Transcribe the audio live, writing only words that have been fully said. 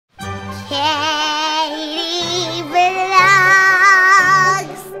Katy Vlogs.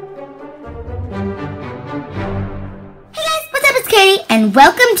 Hey guys, what's up? It's Katy and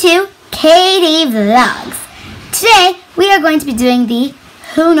welcome to Katy Vlogs. Today we are going to be doing the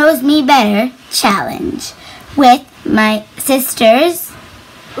Who Knows Me Better challenge with my sisters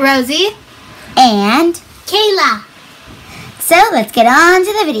Rosie and Kayla. So let's get on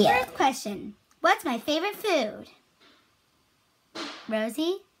to the video. First question, what's my favorite food?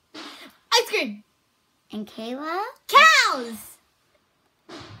 Rosie? Ice cream. And Kayla? Cows.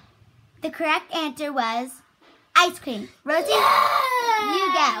 The correct answer was ice cream. Rosie, Yeah!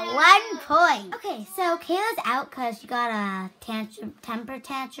 you get 1 point. Okay, so Kayla's out because she got a temper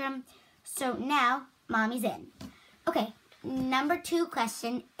tantrum. So now, Mommy's in. Okay, number 2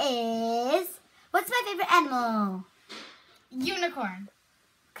 question is, what's my favorite animal? Unicorn.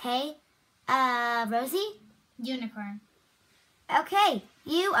 Okay, Rosie? Unicorn. Okay,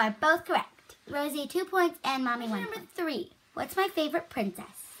 you are both correct. Rosie, 2 points, and Mommy 1 point. Number 3, what's my favorite princess?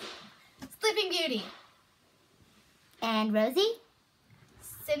 Sleeping Beauty. And Rosie?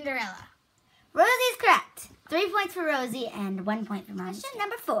 Cinderella. Rosie's correct. 3 points for Rosie and 1 point for Mommy. Question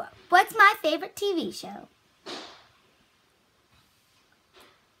number 4, what's my favorite TV show?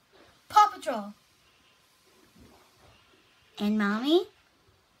 Paw Patrol. And Mommy?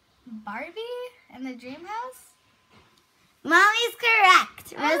 Barbie and the Dream House. Mommy's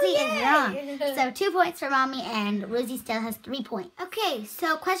correct. Rosie yay! is wrong. So 2 points for Mommy and Rosie still has 3 points. Okay,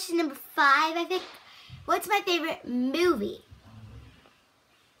 so question number 5, I think. What's my favorite movie?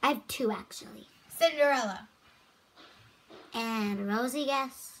 I have 2 actually. Cinderella. And Rosie,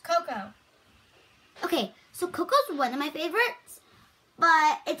 guess? Coco. Okay, so Coco's one of my favorites,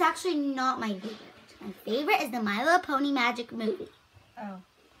 but it's actually not my favorite. My favorite is the My Little Pony Magic movie. Oh.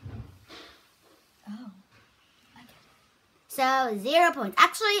 Oh. So 0 points.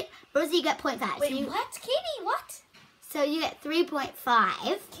 Actually, Rosie, you get 0.5. Wait, so what? Katie, what? So you get 3.5.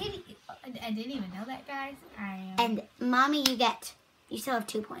 Katie, I didn't even know that, guys. And Mommy, you still have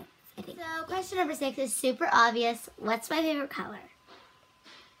 2 points, I think. So question number 6 is super obvious. What's my favorite color?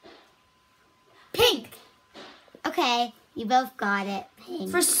 Pink. Okay, you both got it.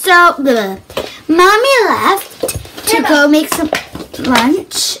 Pink. Mommy left to go make some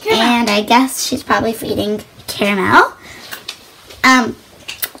lunch, and I guess she's probably feeding Caramel.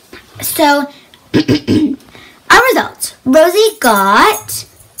 So our results. Rosie got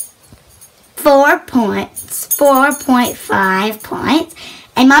 4 points, 4.5 points,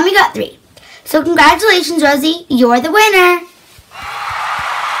 and Mommy got 3. So congratulations, Rosie, you're the winner.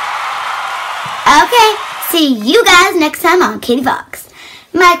 Okay, see you guys next time on Katy Vlogs.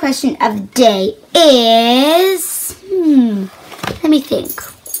 My question of the day is, let me think.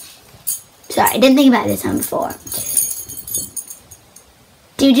 Sorry, I didn't think about this one before.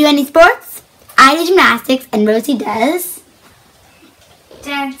 Do you do any sports? I do gymnastics and Rosie does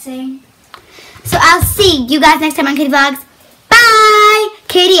Dancing. So I'll see you guys next time on Katy Vlogs. Bye!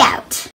 Katy out.